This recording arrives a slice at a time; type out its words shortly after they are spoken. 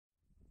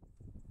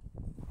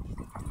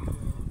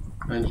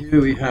And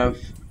here we have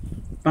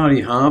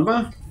Barry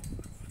Harbour.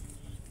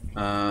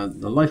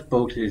 The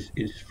lifeboat is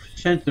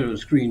centre of the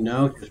screen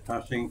now, just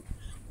passing.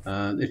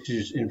 This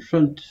is in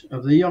front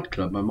of the yacht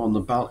club. I'm on the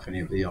balcony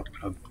of the yacht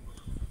club.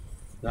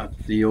 That's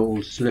the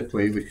old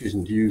slipway which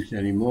isn't used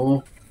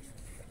anymore.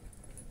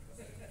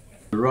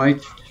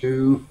 Right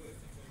to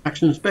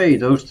Jackson's Bay.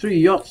 Those three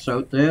yachts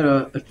out there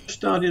are just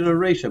started a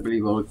race, I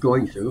believe, or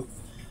going to.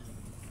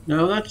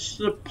 Now that's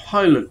the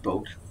pilot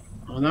boat,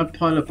 and that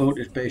pilot boat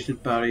is based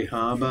at Barry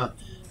Harbour,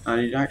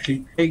 and it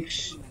actually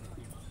takes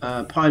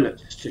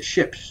pilots to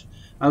ships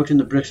out in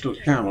the Bristol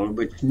Channel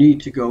which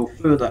need to go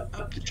further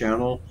up the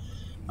channel.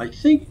 I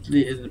think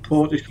the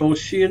port is called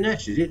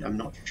Sheerness, is it? I'm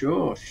not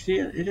sure.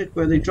 Is it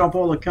where they drop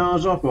all the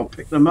cars off or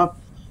pick them up?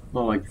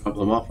 Well, I drop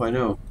them off, I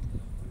know.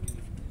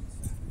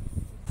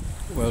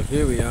 Well,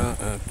 here we are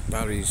at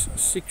Barry's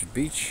Secret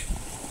Beach.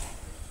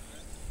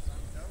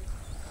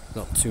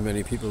 Not too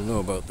many people know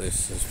about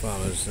this as far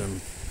as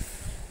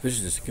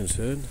visitors are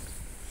concerned.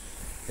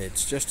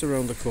 It's just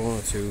around the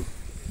corner to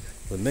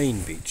the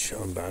main beach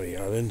on Barry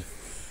Island,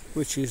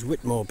 which is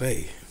Whitmore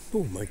Bay.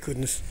 Oh my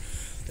goodness,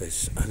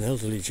 there's an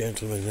elderly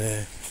gentleman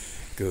there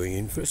going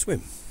in for a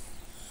swim.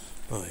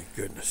 My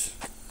goodness,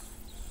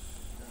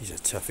 he's a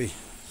toughie.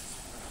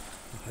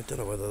 I don't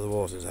know whether the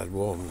water's that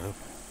warm now.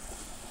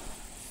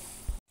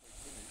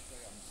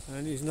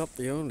 And he's not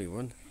the only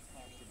one.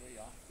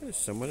 There's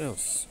someone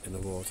else in the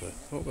water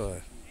over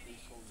there.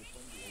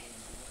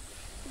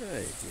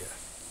 Hey dear.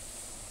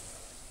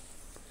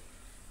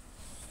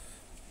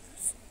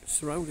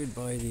 Surrounded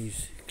by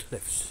these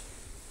cliffs.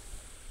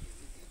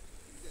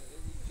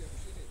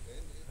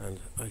 And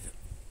I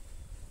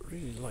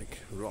really like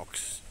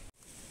rocks.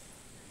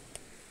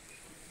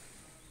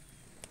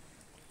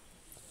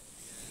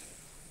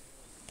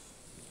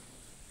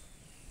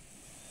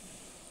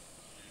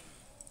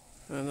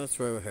 And that's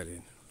where we're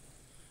heading.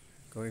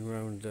 Going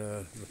round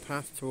the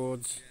path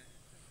towards,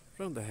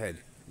 round the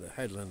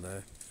headland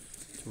there,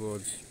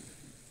 towards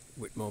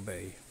Whitmore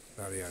Bay,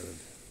 Barry Island.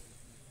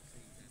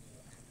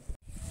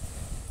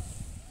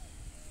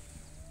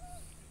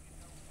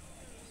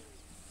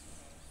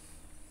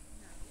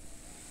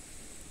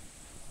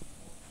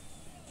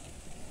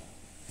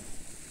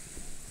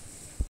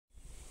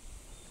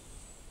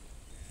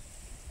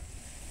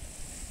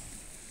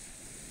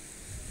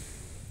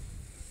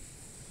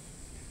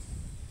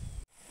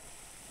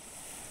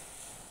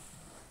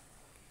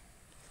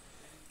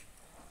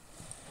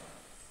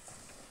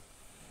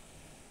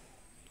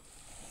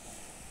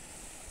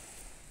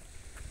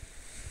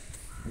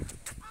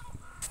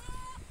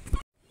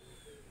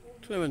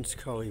 Clements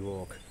Colley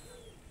Walk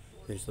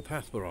is the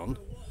path we're on,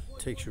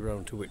 takes you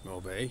round to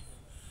Whitmore Bay,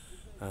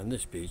 and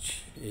this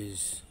beach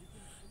is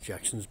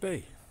Jackson's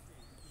Bay.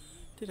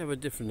 Did have a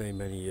different name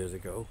many years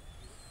ago,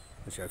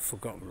 which I've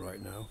forgotten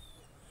right now,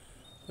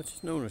 but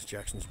it's known as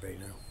Jackson's Bay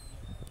now.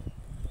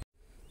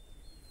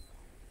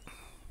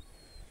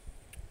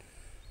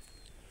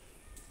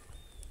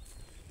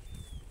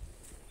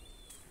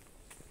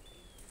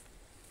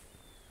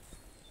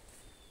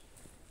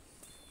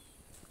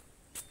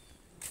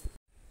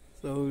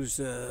 Those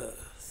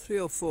 3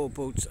 or 4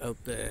 boats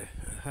out there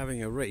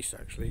having a race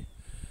actually.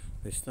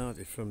 They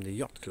started from the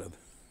yacht club,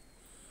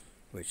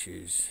 which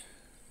is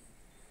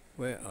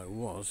where I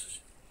was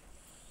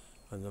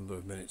a number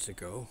of minutes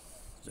ago,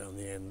 down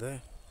the end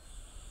there.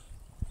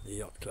 The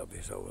yacht club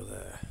is over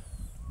there.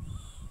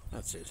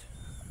 That's it.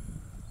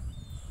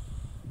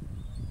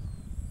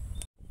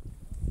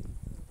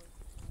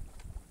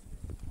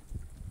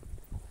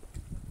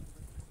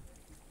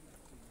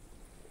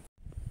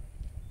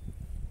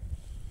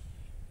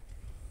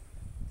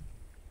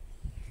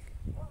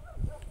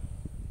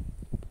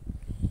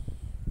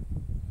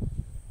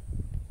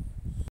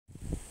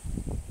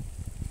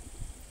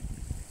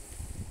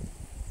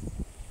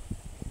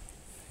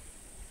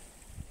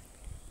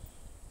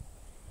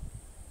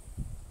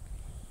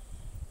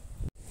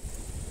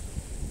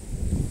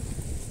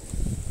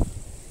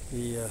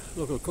 The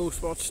local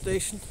coast watch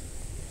station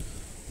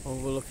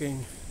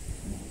overlooking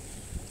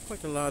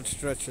quite a large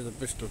stretch of the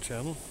Bristol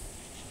Channel.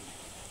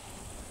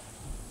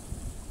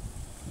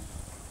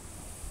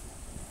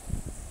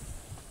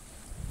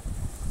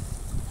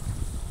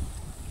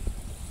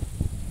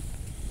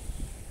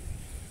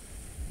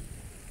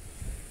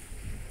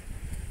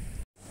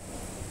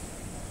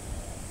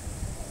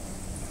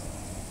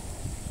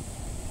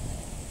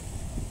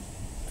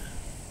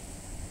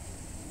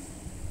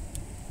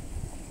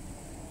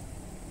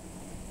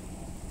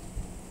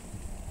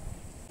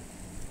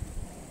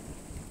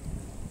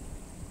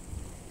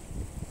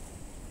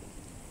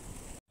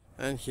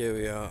 And here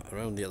we are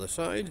around the other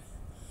side,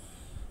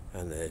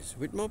 and there's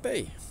Whitmore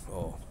Bay,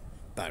 or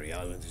Barry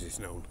Island as it's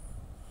known.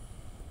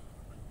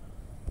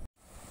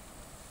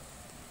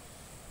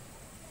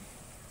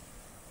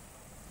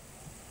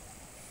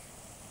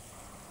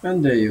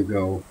 And there you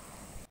go.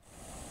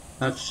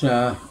 That's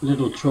a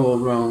little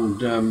tour around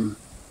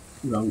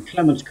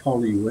Clements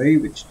Colley Way,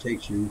 which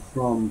takes you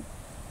from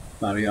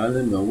Barry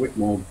Island or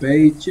Whitmore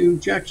Bay to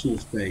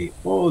Jackson's Bay,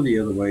 or the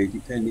other way,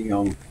 depending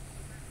on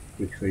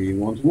which way you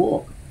want to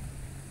walk.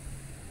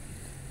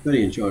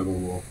 Very enjoyable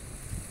walk.